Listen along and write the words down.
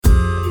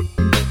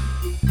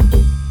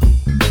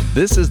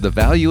This is the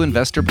Value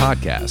Investor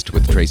Podcast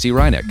with Tracy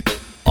Reinick.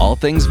 All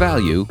things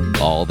value,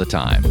 all the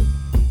time.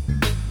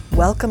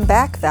 Welcome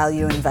back,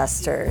 value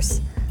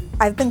investors.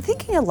 I've been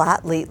thinking a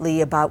lot lately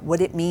about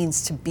what it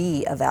means to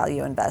be a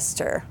value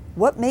investor.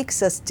 What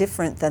makes us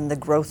different than the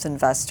growth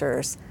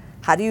investors?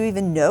 How do you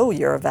even know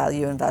you're a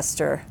value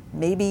investor?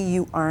 Maybe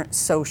you aren't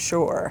so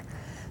sure.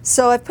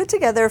 So I've put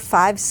together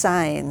 5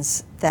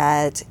 signs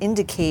that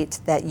indicate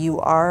that you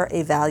are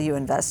a value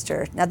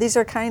investor. Now, these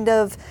are kind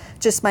of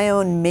just my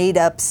own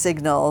made-up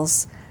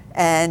signals,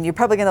 and you're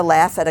probably going to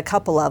laugh at a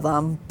couple of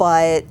them,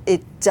 but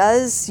it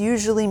does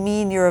usually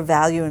mean you're a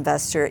value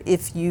investor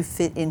if you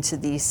fit into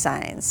these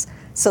signs.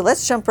 So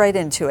let's jump right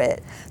into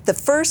it. The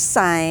first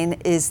sign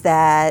is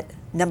that,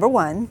 number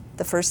 1,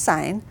 the first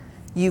sign,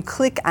 you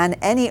click on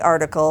any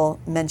article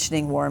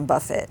mentioning Warren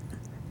Buffett.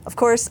 Of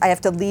course, I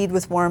have to lead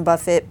with Warren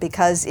Buffett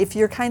because if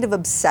you're kind of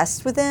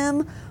obsessed with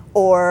him,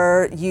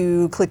 or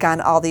you click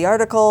on all the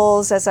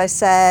articles, as I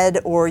said,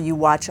 or you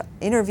watch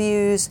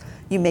interviews,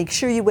 you make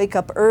sure you wake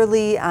up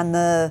early on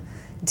the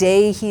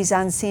day he's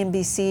on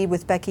CNBC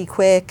with Becky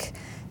Quick.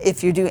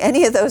 If you do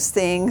any of those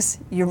things,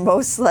 you're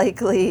most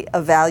likely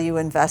a value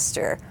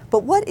investor.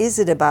 But what is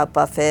it about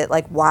Buffett?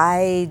 Like,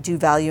 why do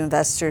value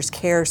investors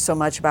care so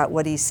much about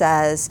what he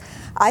says?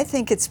 I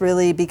think it's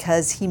really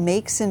because he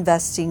makes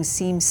investing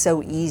seem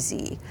so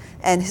easy.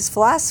 And his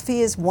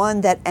philosophy is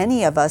one that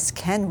any of us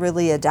can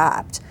really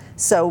adopt.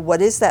 So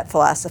what is that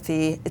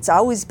philosophy? It's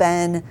always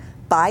been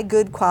buy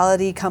good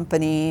quality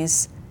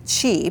companies,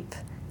 cheap,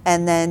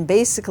 and then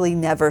basically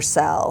never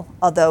sell,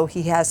 although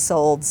he has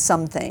sold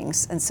some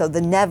things. And so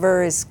the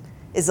never is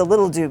a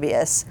little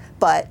dubious,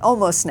 but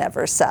almost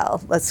never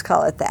sell, let's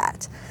call it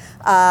that.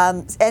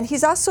 And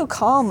he's also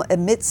calm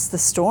amidst the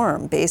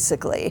storm,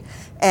 basically.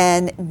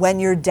 And when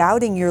you're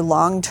doubting your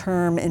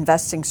long-term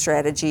investing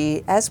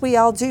strategy, as we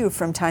all do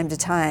from time to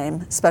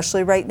time,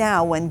 especially right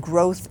now when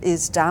growth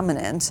is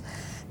dominant,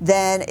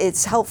 then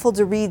it's helpful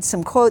to read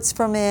some quotes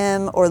from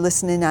him or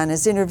listen in on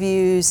his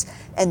interviews,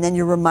 and then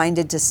you're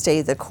reminded to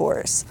stay the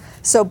course.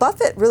 So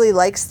Buffett really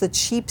likes the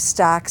cheap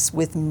stocks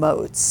with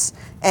moats,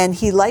 and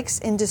he likes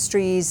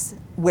industries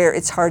where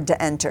it's hard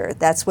to enter.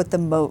 That's what the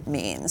moat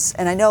means.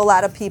 And I know a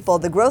lot of people,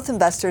 the growth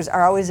investors,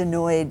 are always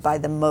annoyed by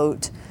the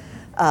moat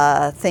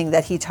thing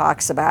that he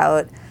talks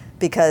about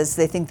because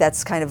they think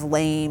that's kind of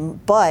lame,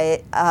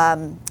 but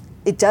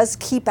it does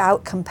keep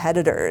out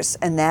competitors,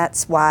 and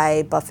that's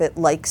why Buffett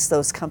likes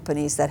those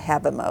companies that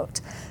have a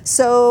moat.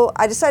 So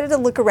I decided to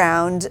look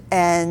around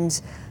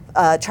and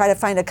try to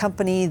find a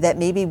company that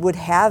maybe would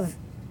have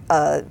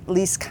at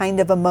least kind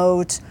of a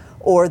moat,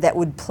 or that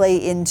would play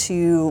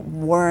into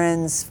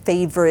Warren's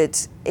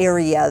favorite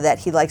area that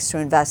he likes to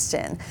invest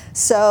in.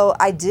 So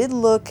I did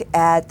look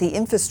at the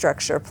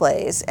infrastructure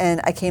plays,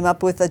 and I came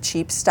up with a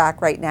cheap stock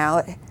right now.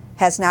 It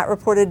has not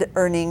reported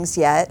earnings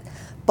yet,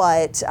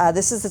 but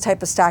this is the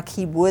type of stock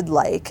he would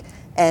like,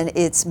 and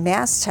it's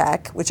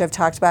MasTec, which I've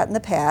talked about in the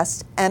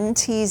past.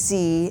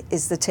 MTZ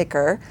is the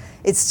ticker.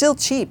 It's still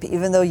cheap,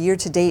 even though year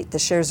to date the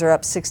shares are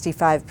up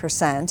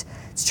 65%.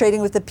 It's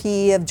trading with a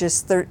PE of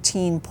just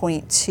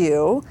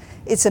 13.2.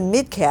 It's a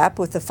mid-cap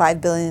with a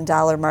 $5 billion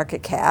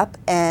market cap,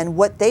 and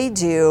what they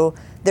do,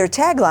 their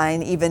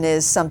tagline even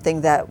is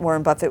something that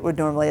Warren Buffett would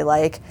normally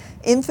like: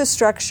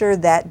 infrastructure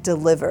that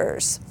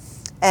delivers.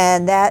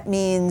 And that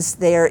means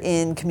they're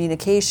in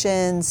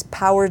communications,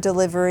 power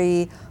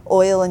delivery,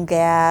 oil and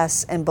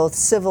gas, and both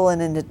civil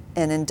and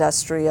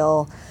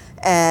industrial.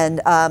 And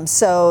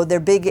so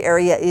their big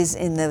area is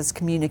in those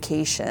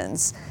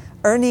communications.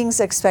 Earnings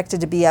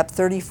expected to be up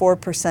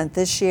 34%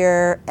 this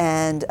year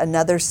and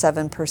another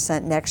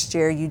 7% next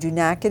year. You do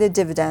not get a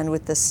dividend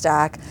with this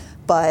stock,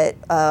 but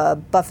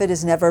Buffett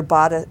has never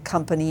bought a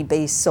company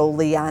based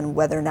solely on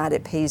whether or not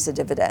it pays a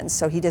dividend.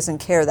 So he doesn't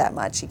care that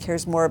much. He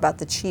cares more about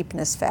the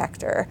cheapness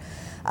factor.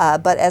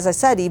 But as I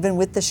said, even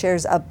with the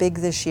shares up big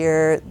this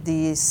year,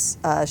 these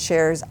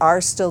shares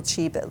are still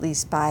cheap, at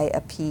least by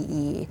a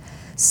PE.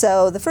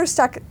 So the first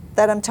stock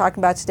that I'm talking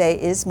about today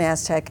is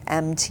MasTec,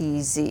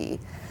 MTZ.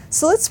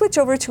 So let's switch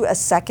over to a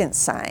second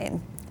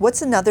sign.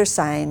 What's another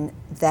sign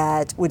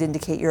that would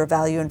indicate you're a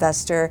value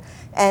investor?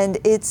 And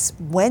it's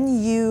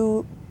when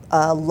you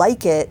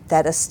like it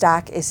that a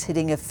stock is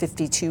hitting a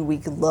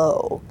 52-week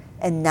low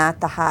and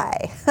not the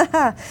high.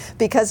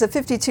 Because a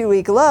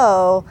 52-week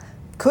low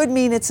could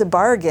mean it's a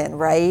bargain,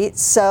 right?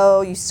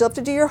 So you still have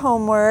to do your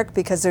homework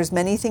because there's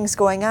many things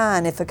going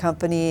on if a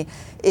company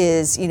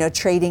is,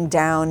 trading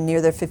down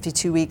near their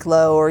 52-week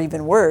low, or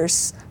even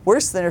worse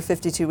than a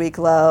 52-week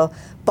low.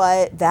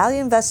 But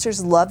value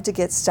investors love to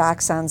get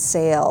stocks on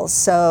sale.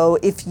 So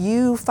if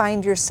you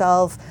find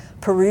yourself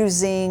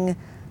perusing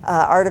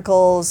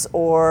articles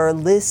or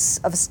lists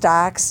of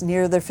stocks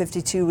near their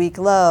 52-week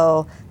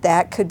low,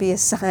 that could be a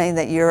sign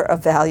that you're a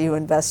value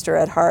investor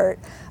at heart.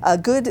 A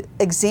good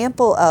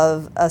example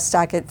of a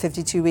stock at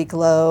 52-week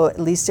low, at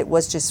least it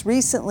was just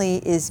recently,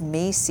 is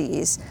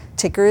Macy's.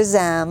 Ticker is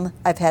M.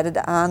 I've had it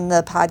on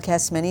the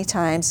podcast many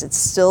times. It's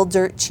still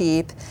dirt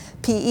cheap.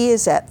 PE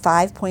is at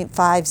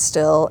 5.5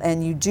 still,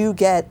 and you do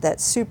get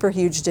that super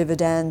huge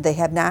dividend. They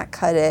have not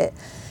cut it.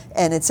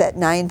 and it's at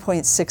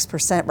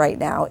 9.6% right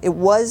now. It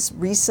was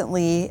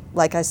recently,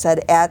 like I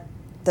said, at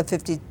the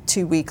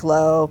 52-week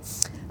low.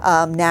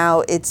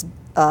 Now it's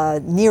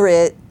near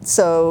it,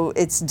 so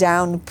it's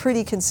down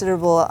pretty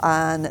considerable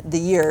on the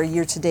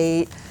year to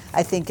date.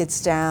 I think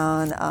it's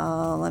down,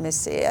 let me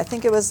see, I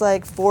think it was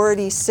like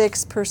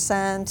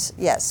 46%.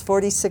 Yes,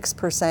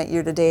 46%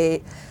 year to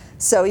date.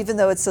 So even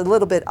though it's a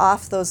little bit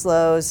off those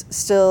lows,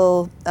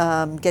 still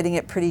getting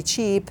it pretty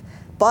cheap.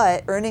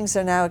 But earnings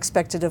are now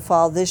expected to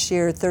fall this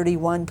year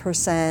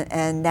 31%,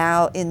 and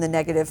now in the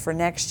negative for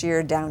next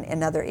year, down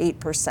another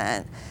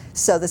 8%.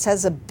 So this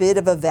has a bit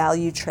of a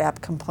value trap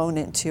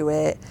component to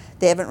it.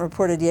 They haven't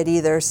reported yet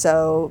either,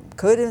 so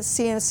could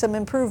see some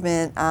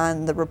improvement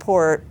on the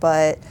report,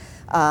 but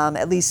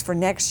at least for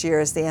next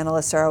year, as the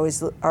analysts are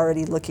always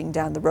already looking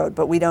down the road,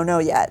 but we don't know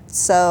yet.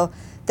 So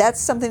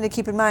that's something to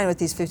keep in mind with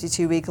these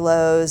 52-week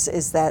lows,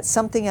 is that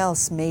something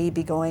else may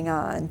be going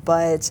on.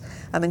 But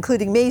I'm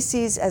including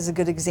Macy's as a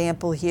good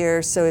example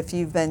here. So if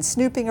you've been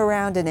snooping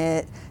around in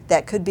it,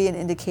 that could be an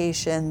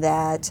indication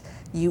that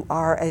you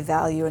are a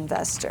value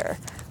investor.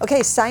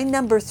 Okay, sign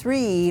number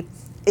 3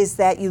 is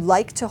that you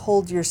like to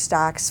hold your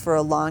stocks for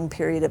a long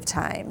period of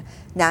time.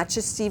 Not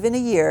just even a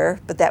year,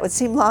 but that would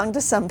seem long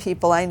to some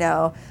people, I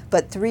know,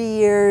 but 3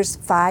 years,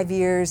 5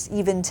 years,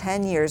 even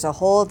 10 years, a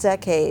whole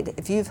decade.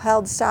 If you've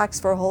held stocks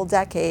for a whole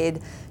decade,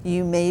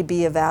 you may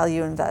be a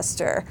value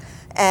investor.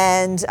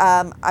 And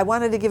I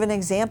wanted to give an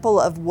example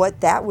of what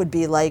that would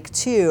be like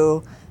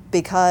too,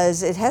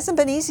 because it hasn't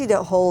been easy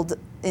to hold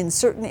in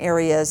certain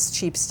areas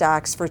cheap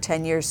stocks for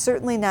 10 years,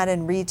 certainly not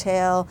in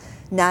retail,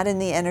 not in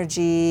the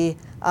energy,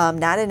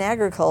 not in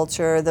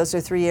agriculture. Those are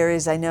 3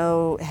 areas I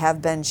know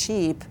have been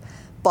cheap.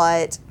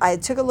 But I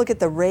took a look at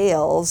the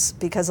rails,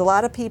 because a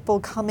lot of people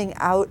coming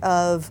out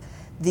of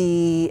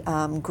the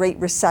Great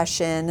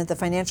Recession, the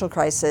financial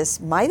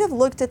crisis, might have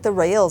looked at the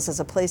rails as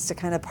a place to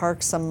kind of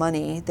park some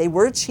money. They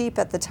were cheap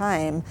at the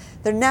time.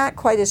 They're not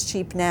quite as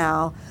cheap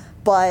now.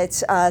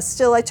 But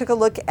still, I took a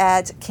look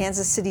at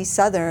Kansas City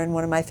Southern,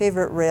 one of my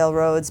favorite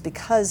railroads,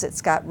 because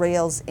it's got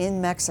rails in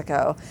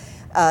Mexico.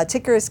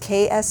 Ticker is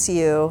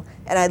KSU,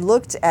 and I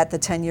looked at the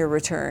 10-year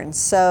return.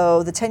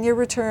 So the 10-year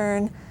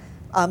return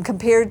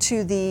compared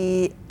to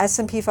the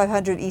S&P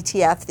 500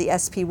 ETF, the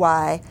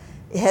SPY,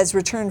 it has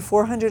returned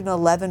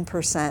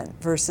 411%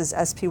 versus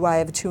SPY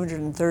of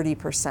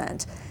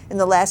 230%. In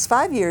the last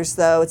 5 years,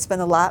 though, it's been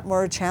a lot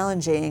more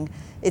challenging.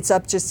 It's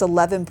up just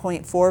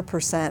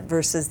 11.4%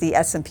 versus the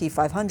S&P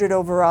 500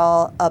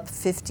 overall, up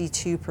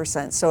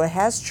 52%. So it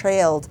has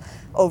trailed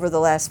over the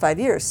last 5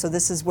 years. So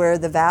this is where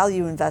the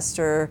value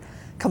investor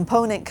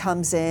component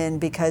comes in,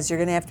 because you're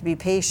going to have to be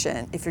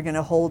patient if you're going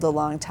to hold a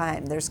long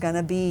time. There's going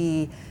to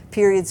be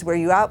periods where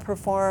you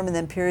outperform and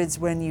then periods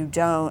when you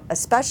don't,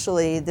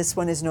 especially this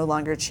one is no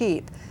longer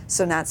cheap.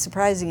 So not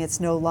surprising,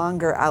 it's no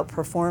longer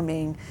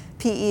outperforming.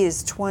 PE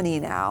is 20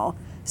 now.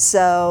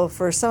 So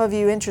for some of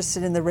you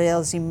interested in the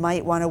rails, you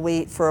might want to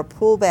wait for a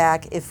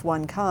pullback if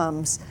one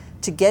comes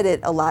to get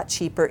it a lot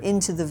cheaper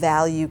into the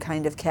value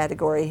kind of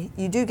category.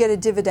 You do get a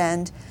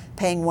dividend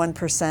paying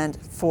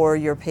 1% for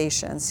your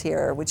patience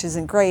here, which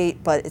isn't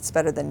great, but it's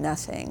better than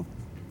nothing.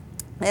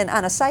 And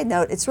on a side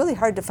note, it's really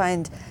hard to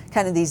find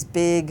kind of these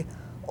big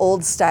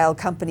old style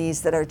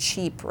companies that are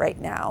cheap right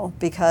now,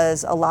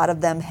 because a lot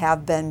of them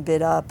have been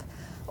bid up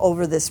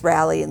over this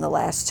rally in the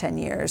last 10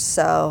 years.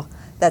 So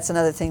that's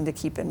another thing to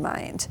keep in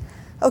mind.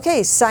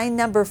 Okay, sign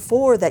number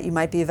 4 that you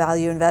might be a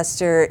value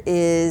investor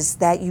is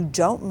that you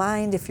don't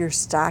mind if your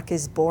stock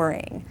is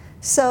boring.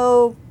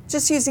 So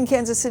just using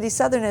Kansas City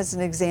Southern as an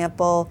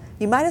example,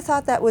 you might have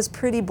thought that was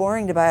pretty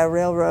boring to buy a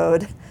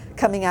railroad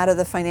coming out of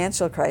the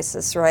financial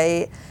crisis,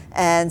 right?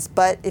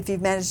 But if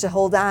you've managed to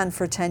hold on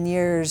for 10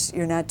 years,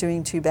 you're not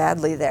doing too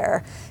badly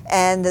there.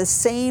 And the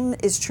same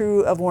is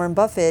true of Warren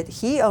Buffett.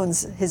 He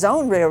owns his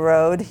own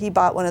railroad. He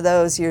bought one of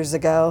those years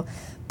ago.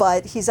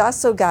 But he's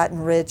also gotten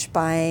rich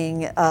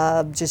buying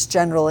just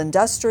general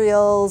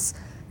industrials,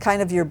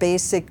 kind of your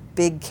basic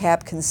big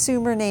cap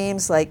consumer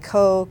names like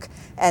Coke,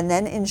 and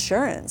then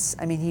insurance.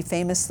 I mean, he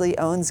famously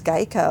owns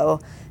Geico,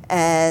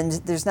 and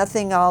there's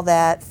nothing all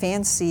that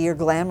fancy or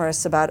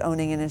glamorous about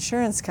owning an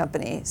insurance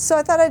company. So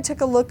I thought I'd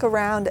take a look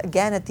around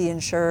again at the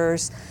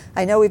insurers.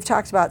 I know we've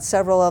talked about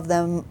several of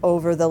them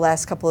over the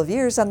last couple of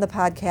years on the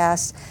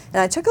podcast,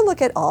 and I took a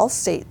look at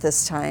Allstate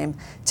this time,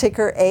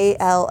 ticker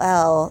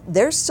ALL.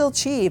 They're still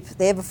cheap.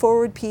 They have a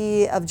forward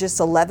P of just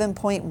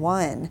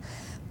 11.1.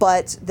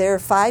 But their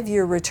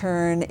 5-year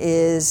return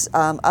is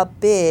up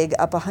big,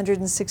 up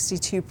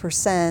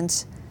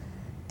 162%,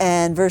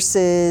 and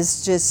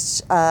versus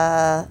just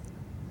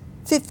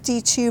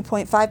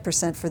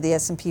 52.5% for the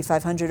S&P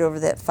 500 over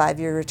that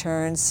 5-year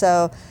return.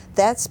 So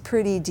that's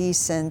pretty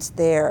decent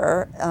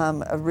there,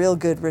 a real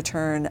good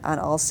return on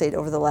Allstate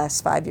over the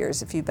last 5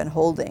 years if you've been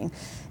holding.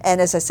 And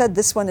as I said,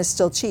 this one is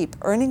still cheap.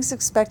 Earnings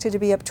expected to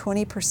be up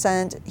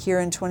 20% here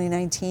in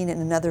 2019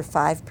 and another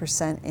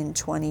 5% in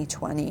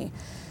 2020.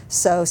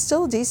 So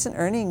still decent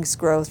earnings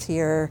growth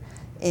here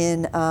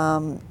in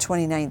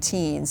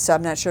 2019. So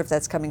I'm not sure if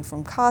that's coming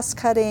from cost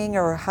cutting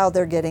or how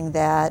they're getting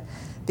that,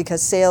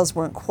 because sales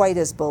weren't quite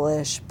as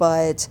bullish,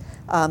 but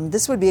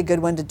this would be a good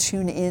one to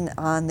tune in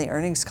on the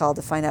earnings call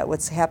to find out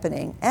what's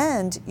happening.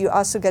 And you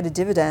also got a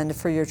dividend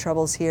for your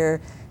troubles here,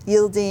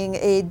 yielding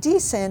a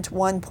decent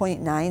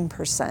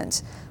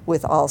 1.9%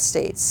 with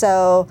Allstate.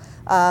 So,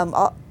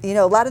 a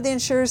lot of the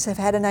insurers have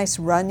had a nice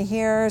run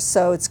here,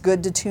 so it's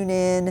good to tune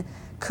in.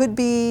 Could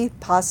be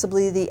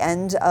possibly the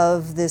end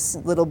of this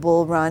little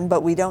bull run,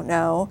 but we don't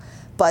know.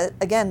 But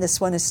again, this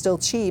one is still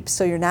cheap,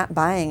 so you're not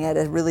buying at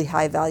a really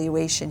high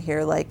valuation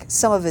here, like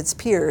some of its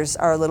peers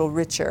are a little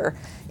richer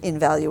in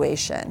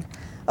valuation.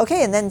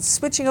 Okay, and then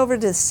switching over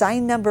to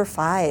sign number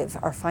 5,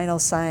 our final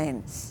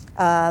sign.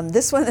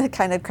 This one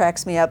kind of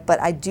cracks me up, but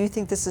I do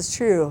think this is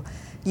true.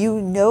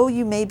 You know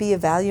you may be a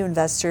value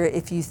investor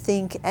if you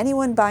think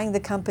anyone buying the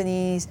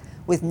companies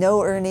with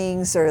no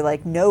earnings or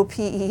like no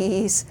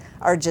PEs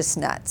are just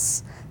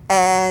nuts.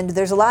 And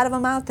there's a lot of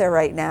them out there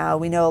right now.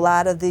 We know a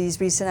lot of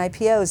these recent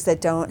IPOs that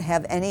don't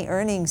have any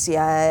earnings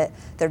yet.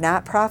 They're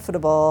not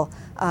profitable.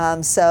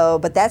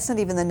 But that's not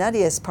even the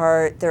nuttiest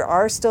part. There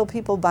are still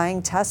people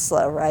buying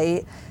Tesla,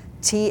 right?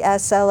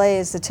 TSLA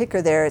is the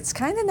ticker there. It's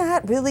kind of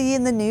not really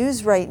in the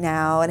news right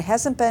now and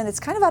hasn't been, it's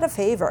kind of out of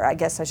favor, I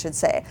guess I should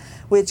say,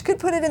 which could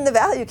put it in the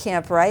value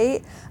camp,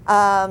 right?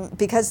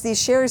 Because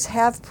these shares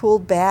have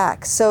pulled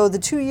back. So the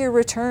 2-year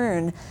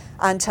return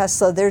on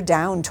Tesla, they're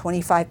down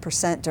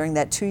 25% during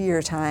that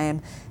 2-year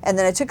time. And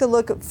then I took a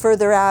look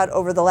further out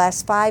over the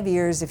last 5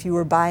 years. If you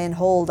were buy and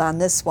hold on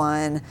this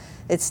one,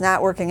 it's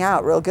not working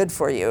out real good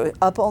for you.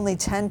 Up only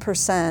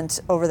 10%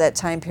 over that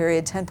time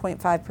period,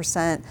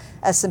 10.5%.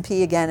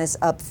 S&P again is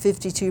up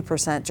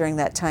 52% during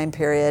that time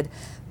period.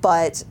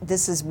 But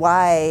this is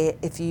why,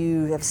 if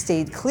you have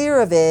stayed clear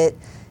of it,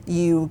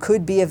 you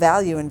could be a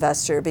value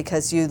investor,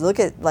 because you look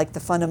at like the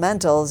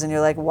fundamentals and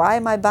you're like, why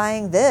am I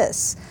buying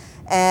this?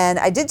 And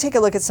I did take a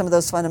look at some of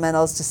those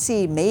fundamentals to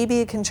see maybe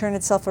it can turn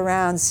itself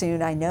around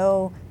soon. I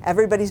know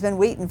everybody's been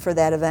waiting for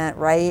that event,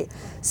 right?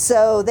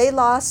 So they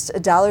lost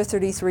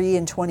 $1.33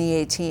 in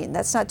 2018.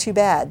 That's not too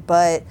bad.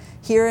 But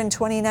here in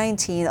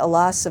 2019, a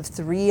loss of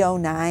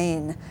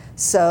 $3.09.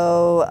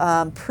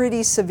 So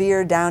pretty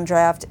severe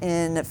downdraft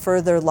in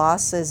further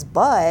losses.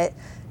 But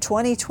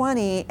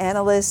 2020,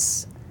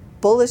 analysts'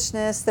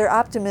 bullishness, their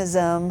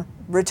optimism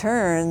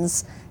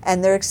returns,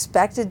 and they're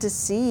expected to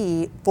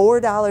see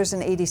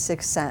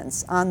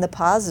 $4.86 on the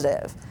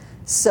positive.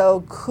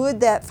 So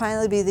could that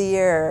finally be the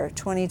year,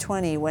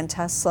 2020, when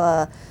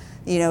Tesla,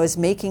 is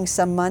making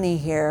some money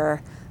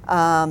here?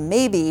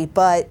 Maybe,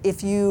 but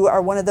if you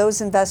are one of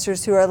those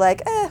investors who are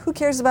like, who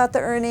cares about the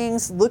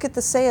earnings? Look at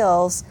the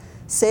sales.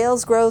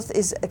 Sales growth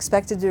is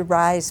expected to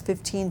rise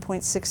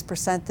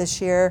 15.6%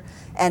 this year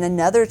and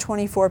another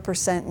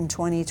 24% in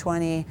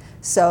 2020.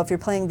 So if you're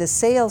playing the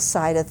sales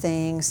side of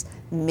things,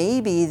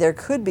 maybe there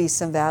could be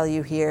some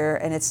value here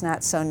and it's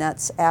not so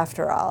nuts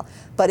after all.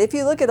 But if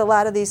you look at a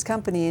lot of these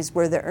companies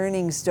where the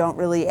earnings don't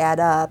really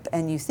add up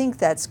and you think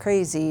that's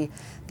crazy,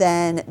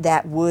 then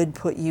that would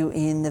put you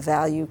in the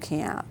value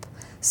camp.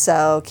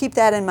 So keep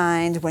that in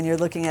mind when you're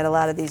looking at a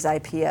lot of these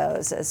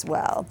IPOs as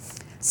well.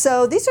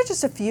 So these are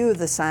just a few of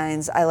the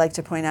signs I like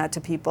to point out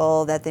to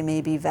people that they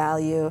may be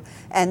value.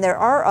 And there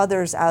are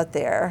others out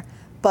there,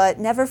 but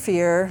never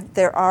fear,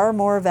 there are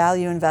more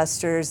value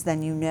investors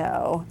than you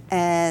know.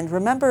 And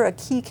remember, a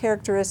key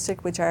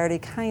characteristic, which I already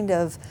kind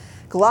of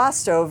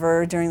glossed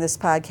over during this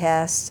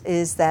podcast,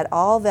 is that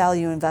all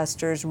value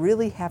investors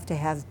really have to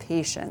have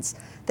patience.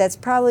 That's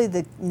probably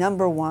the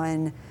number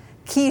one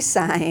key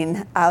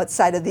sign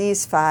outside of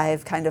these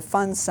 5 kind of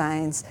fun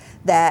signs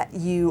that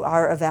you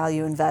are a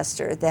value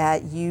investor,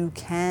 that you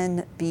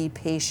can be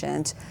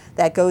patient.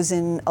 That goes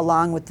in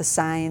along with the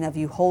sign of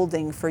you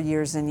holding for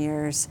years and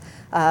years.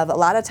 A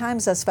lot of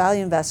times us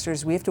value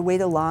investors, we have to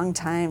wait a long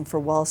time for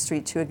Wall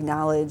Street to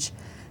acknowledge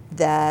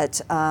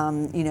that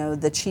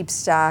the cheap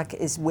stock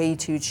is way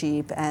too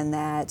cheap and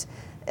that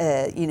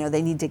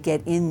they need to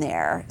get in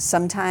there.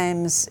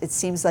 Sometimes it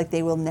seems like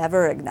they will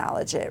never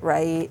acknowledge it,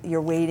 right?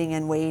 You're waiting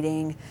and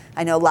waiting.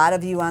 I know a lot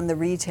of you on the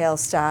retail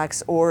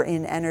stocks or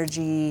in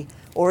energy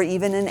or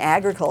even in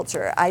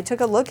agriculture. I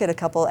took a look at a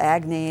couple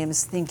ag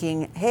names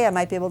thinking, hey, I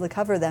might be able to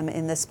cover them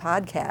in this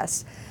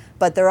podcast.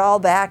 But they're all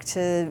back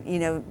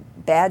to,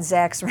 bad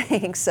Zach's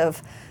ranks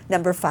of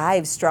number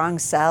 5, strong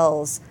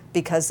sells,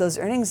 because those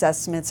earnings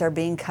estimates are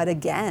being cut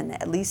again,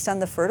 at least on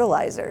the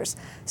fertilizers.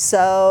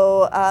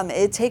 So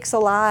it takes a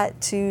lot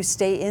to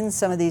stay in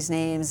some of these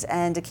names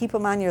and to keep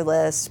them on your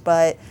list,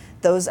 but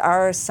those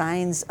are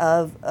signs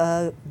of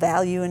a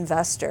value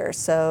investor.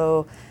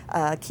 So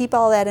keep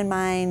all that in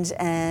mind,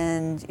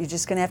 and you're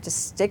just gonna have to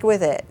stick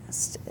with it,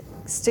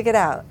 stick it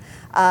out.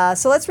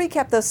 So let's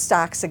recap those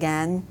stocks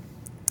again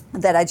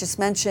that I just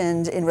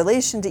mentioned in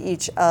relation to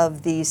each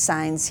of these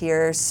signs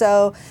here.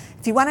 So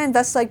if you want to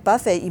invest like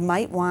Buffett, you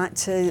might want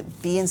to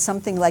be in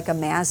something like a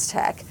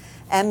MasTec.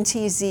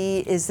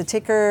 MTZ is the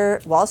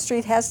ticker. Wall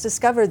Street has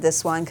discovered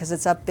this one because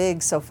it's up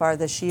big so far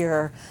this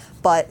year.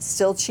 but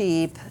still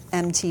cheap,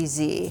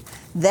 MTZ.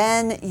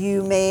 Then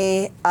you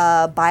may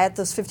buy at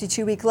those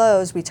 52-week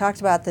lows. We talked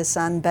about this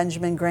on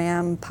Benjamin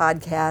Graham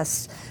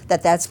podcast,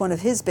 that's one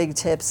of his big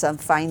tips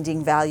of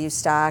finding value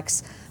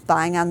stocks,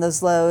 buying on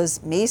those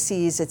lows.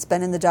 Macy's, it's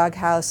been in the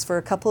doghouse for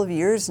a couple of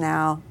years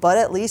now, but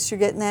at least you're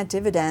getting that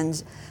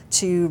dividend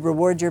to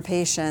reward your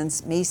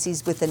patience.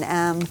 Macy's with an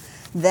M.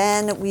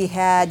 Then we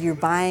had you're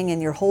buying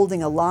and you're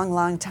holding a long,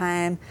 long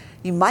time.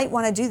 You might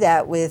want to do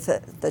that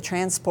with the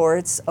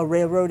transports, a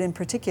railroad in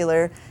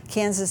particular,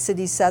 Kansas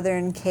City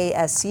Southern,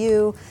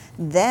 KSU.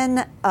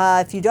 Then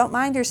if you don't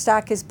mind your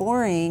stock is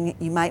boring,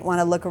 you might want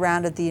to look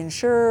around at the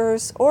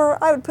insurers,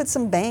 or I would put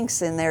some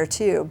banks in there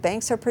too.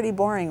 Banks are pretty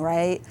boring,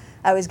 right?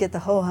 I always get the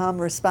ho-hum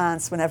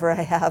response whenever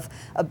I have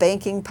a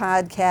banking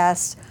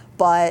podcast.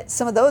 But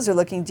some of those are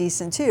looking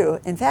decent too.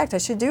 In fact, I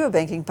should do a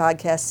banking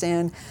podcast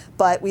soon.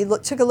 But we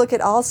took a look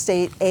at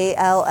Allstate,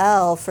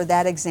 ALL, for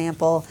that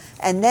example.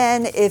 And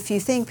then if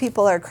you think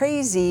people are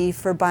crazy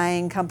for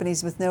buying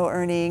companies with no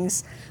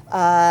earnings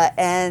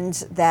and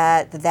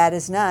that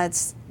is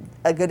nuts,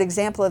 a good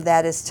example of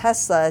that is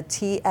Tesla,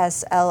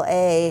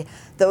 TSLA.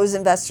 Those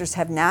investors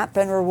have not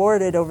been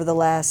rewarded over the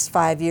last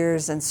 5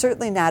 years and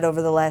certainly not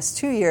over the last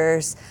 2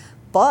 years.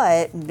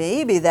 But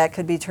maybe that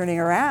could be turning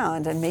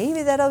around, and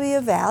maybe that'll be a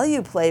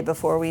value play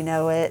before we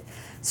know it.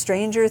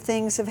 Stranger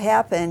things have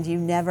happened. You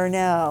never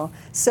know.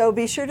 So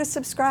be sure to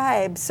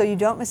subscribe so you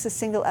don't miss a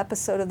single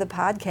episode of the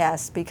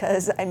podcast,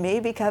 because I may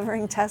be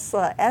covering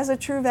Tesla as a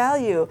true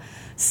value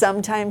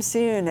sometime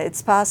soon.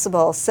 It's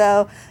possible.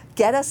 So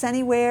get us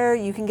anywhere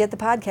you can get the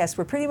podcast.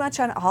 We're pretty much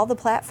on all the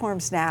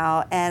platforms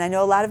now, and I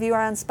know a lot of you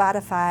are on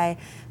Spotify,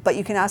 but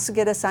you can also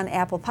get us on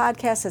Apple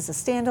Podcasts as a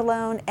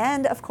standalone.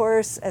 And of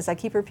course, as I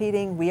keep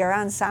repeating, we are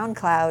on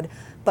SoundCloud,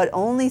 but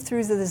only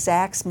through the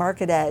Zacks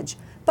Market Edge.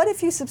 But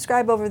if you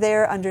subscribe over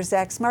there under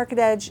Zacks Market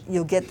Edge,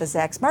 you'll get the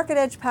Zacks Market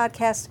Edge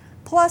podcast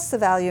plus the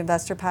Value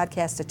Investor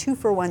podcast, a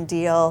 2-for-1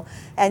 deal,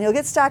 and you'll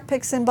get stock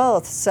picks in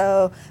both.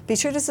 So be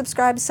sure to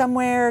subscribe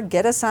somewhere,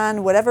 get us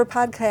on whatever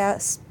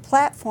podcast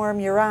platform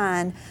you're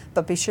on,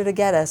 but be sure to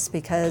get us,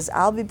 because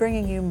I'll be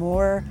bringing you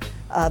more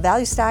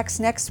value stocks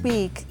next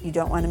week. You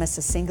don't want to miss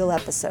a single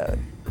episode.